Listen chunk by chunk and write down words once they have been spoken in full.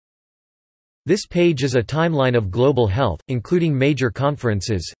This page is a timeline of global health, including major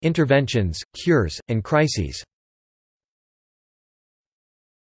conferences, interventions, cures, and crises.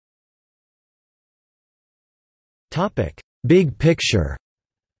 Big picture.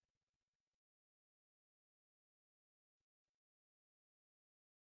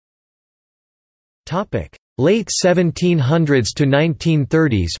 Late 1700s to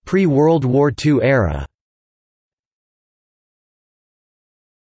 1930s, pre-World War II era.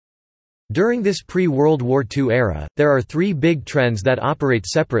 During this pre-World War II era, there are three big trends that operate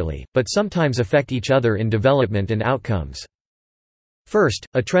separately, but sometimes affect each other in development and outcomes. First,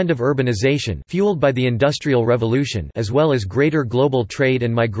 a trend of urbanization fueled by the Industrial Revolution as well as greater global trade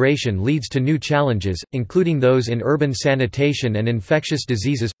and migration leads to new challenges, including those in urban sanitation and infectious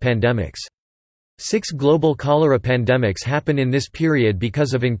diseases, pandemics. 6 global cholera pandemics happen in this period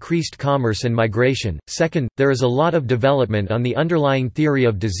because of increased commerce and migration. Second, there is a lot of development on the underlying theory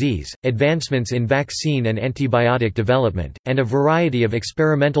of disease, advancements in vaccine and antibiotic development, and a variety of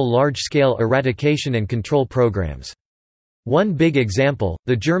experimental large-scale eradication and control programs. One big example,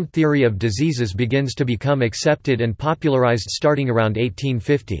 the germ theory of diseases begins to become accepted and popularized starting around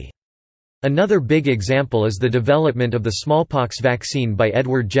 1850. Another big example is the development of the smallpox vaccine by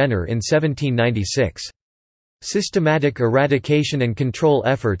Edward Jenner in 1796. Systematic eradication and control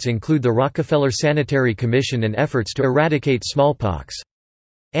efforts include the Rockefeller Sanitary Commission and efforts to eradicate smallpox.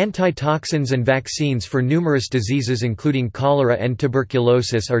 Antitoxins and vaccines for numerous diseases including cholera and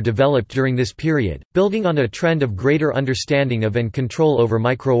tuberculosis are developed during this period, building on a trend of greater understanding of and control over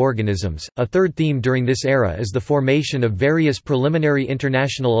microorganisms. A third theme during this era is the formation of various preliminary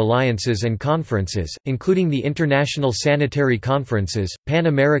international alliances and conferences, including the International Sanitary Conferences,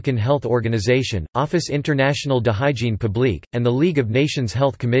 Pan-American Health Organization, Office International de Hygiene Publique, and the League of Nations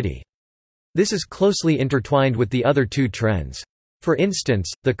Health Committee. This is closely intertwined with the other two trends. For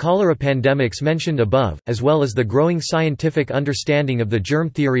instance, the cholera pandemics mentioned above, as well as the growing scientific understanding of the germ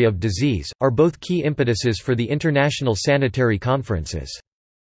theory of disease, are both key impetuses for the international sanitary conferences.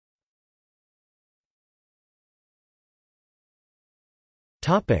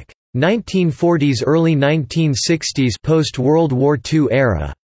 Topic: 1940s, early 1960s, post-World War II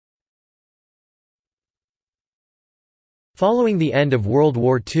era. Following the end of World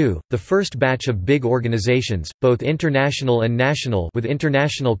War II, the first batch of big organizations, both international and national with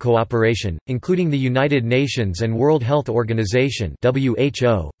international cooperation, including the United Nations and World Health Organization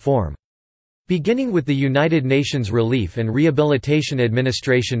 (WHO), form. Beginning with the United Nations Relief and Rehabilitation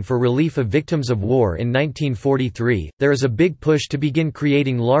Administration for Relief of Victims of War in 1943, there is a big push to begin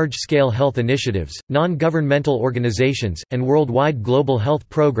creating large-scale health initiatives, non-governmental organizations, and worldwide global health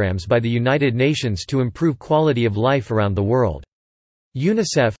programs by the United Nations to improve quality of life around the world.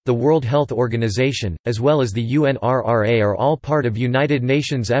 UNICEF, the World Health Organization, as well as the UNRRA are all part of United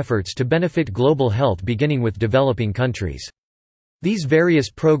Nations efforts to benefit global health beginning with developing countries. These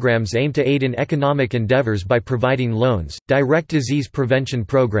various programs aim to aid in economic endeavors by providing loans, direct disease prevention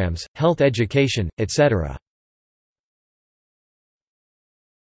programs, health education, etc.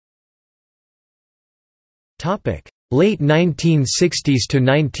 Late 1960s to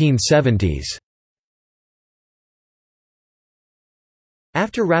 1970s.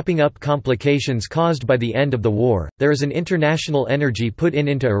 After wrapping up complications caused by the end of the war, there is an international energy put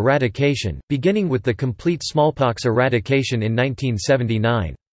into eradication, beginning with the complete smallpox eradication in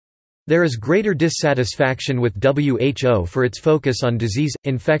 1979. There is greater dissatisfaction with WHO for its focus on disease,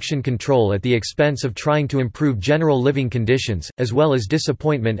 infection control at the expense of trying to improve general living conditions, as well as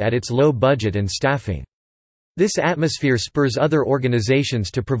disappointment at its low budget and staffing. This atmosphere spurs other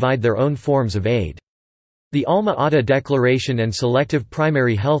organizations to provide their own forms of aid. The Alma Ata Declaration and selective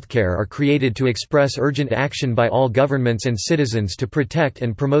primary healthcare are created to express urgent action by all governments and citizens to protect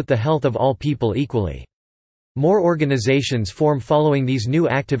and promote the health of all people equally. More organizations form following these new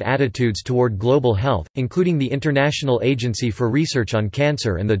active attitudes toward global health, including the International Agency for Research on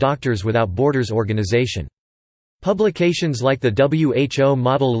Cancer and the Doctors Without Borders organization. Publications like the WHO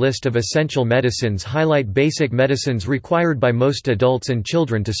Model List of Essential Medicines highlight basic medicines required by most adults and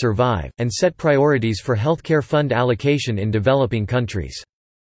children to survive, and set priorities for healthcare fund allocation in developing countries.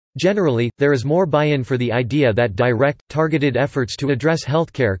 Generally, there is more buy-in for the idea that direct, targeted efforts to address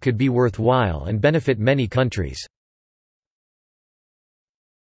healthcare could be worthwhile and benefit many countries.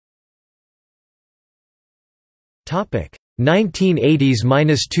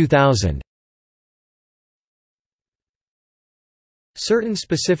 1980s–2000. Certain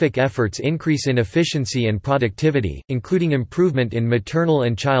specific efforts increase in efficiency and productivity, including improvement in maternal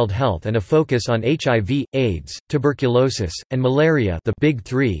and child health and a focus on HIV, AIDS, tuberculosis, and malaria, the Big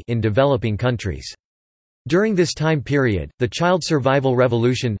Three, in developing countries. During this time period, the Child Survival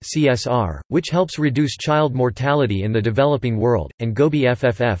Revolution (CSR), which helps reduce child mortality in the developing world, and Gobi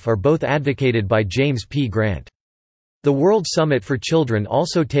FFF are both advocated by James P. Grant. The World Summit for Children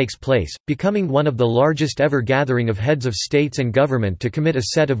also takes place, becoming one of the largest ever gathering of heads of states and government to commit a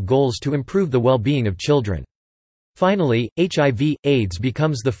set of goals to improve the well-being of children. Finally, HIV/AIDS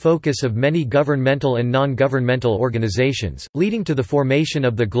becomes the focus of many governmental and non-governmental organizations, leading to the formation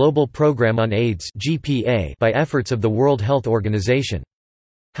of the Global Programme on AIDS (GPA) by efforts of the World Health Organization.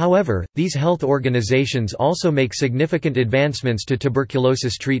 However, these health organizations also make significant advancements to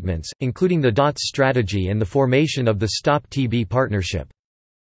tuberculosis treatments, including the DOTS strategy and the formation of the Stop TB Partnership.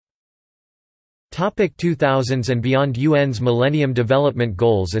 2000s and beyond. UN's Millennium Development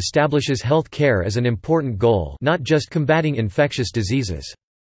Goals establishes health care as an important goal, not just combating infectious diseases.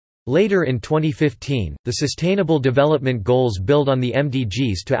 Later in 2015, the Sustainable Development Goals build on the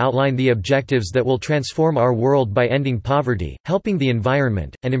MDGs to outline the objectives that will transform our world by ending poverty, helping the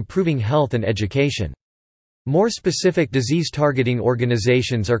environment, and improving health and education. More specific disease-targeting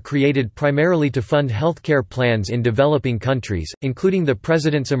organizations are created primarily to fund healthcare plans in developing countries, including the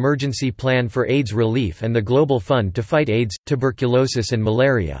President's Emergency Plan for AIDS Relief and the Global Fund to Fight AIDS, Tuberculosis and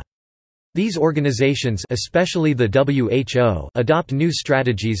Malaria. These organizations, especially the WHO, adopt new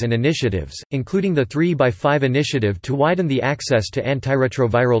strategies and initiatives, including the 3x5 initiative to widen the access to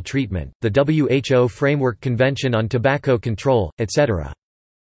antiretroviral treatment, the WHO Framework Convention on Tobacco Control, etc.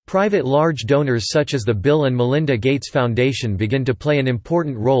 Private large donors such as the Bill and Melinda Gates Foundation begin to play an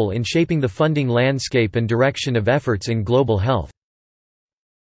important role in shaping the funding landscape and direction of efforts in global health.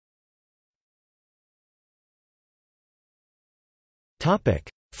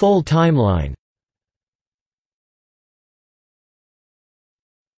 Full timeline.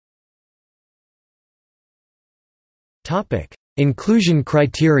 Inclusion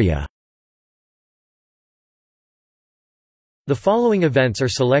criteria. The following events are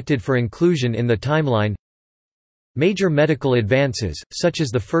selected for inclusion in the timeline: major medical advances, such as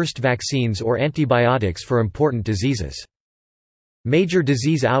the first vaccines or antibiotics for important diseases. Major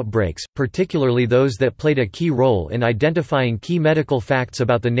disease outbreaks, particularly those that played a key role in identifying key medical facts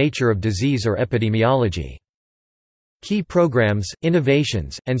about the nature of disease or epidemiology. Key programs,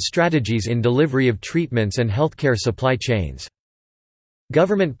 innovations, and strategies in delivery of treatments and healthcare supply chains.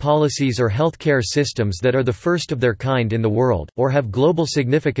 Government policies or healthcare systems that are the first of their kind in the world, or have global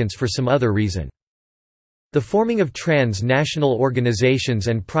significance for some other reason. The forming of trans-national organizations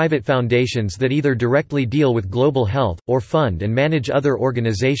and private foundations that either directly deal with global health, or fund and manage other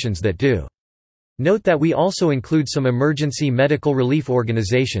organizations that do. Note that we also include some emergency medical relief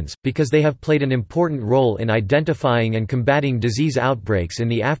organizations, because they have played an important role in identifying and combating disease outbreaks in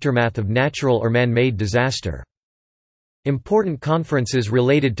the aftermath of natural or man-made disaster. Important conferences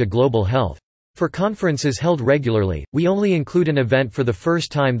related to global health. For conferences held regularly, we only include an event for the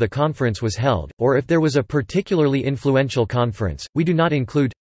first time the conference was held, or if there was a particularly influential conference, we do not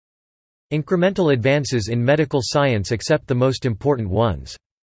include incremental advances in medical science except the most important ones.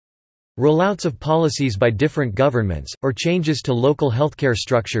 Rollouts of policies by different governments, or changes to local healthcare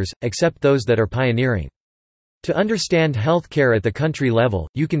structures, except those that are pioneering. To understand healthcare at the country level,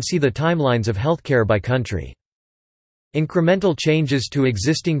 you can see the timelines of healthcare by country. Incremental changes to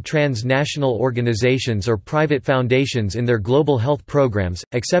existing transnational organizations or private foundations in their global health programs,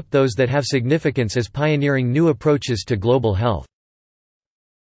 except those that have significance as pioneering new approaches to global health.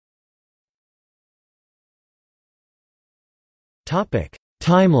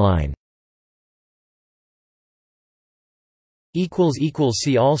 Timeline.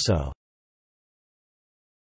 See also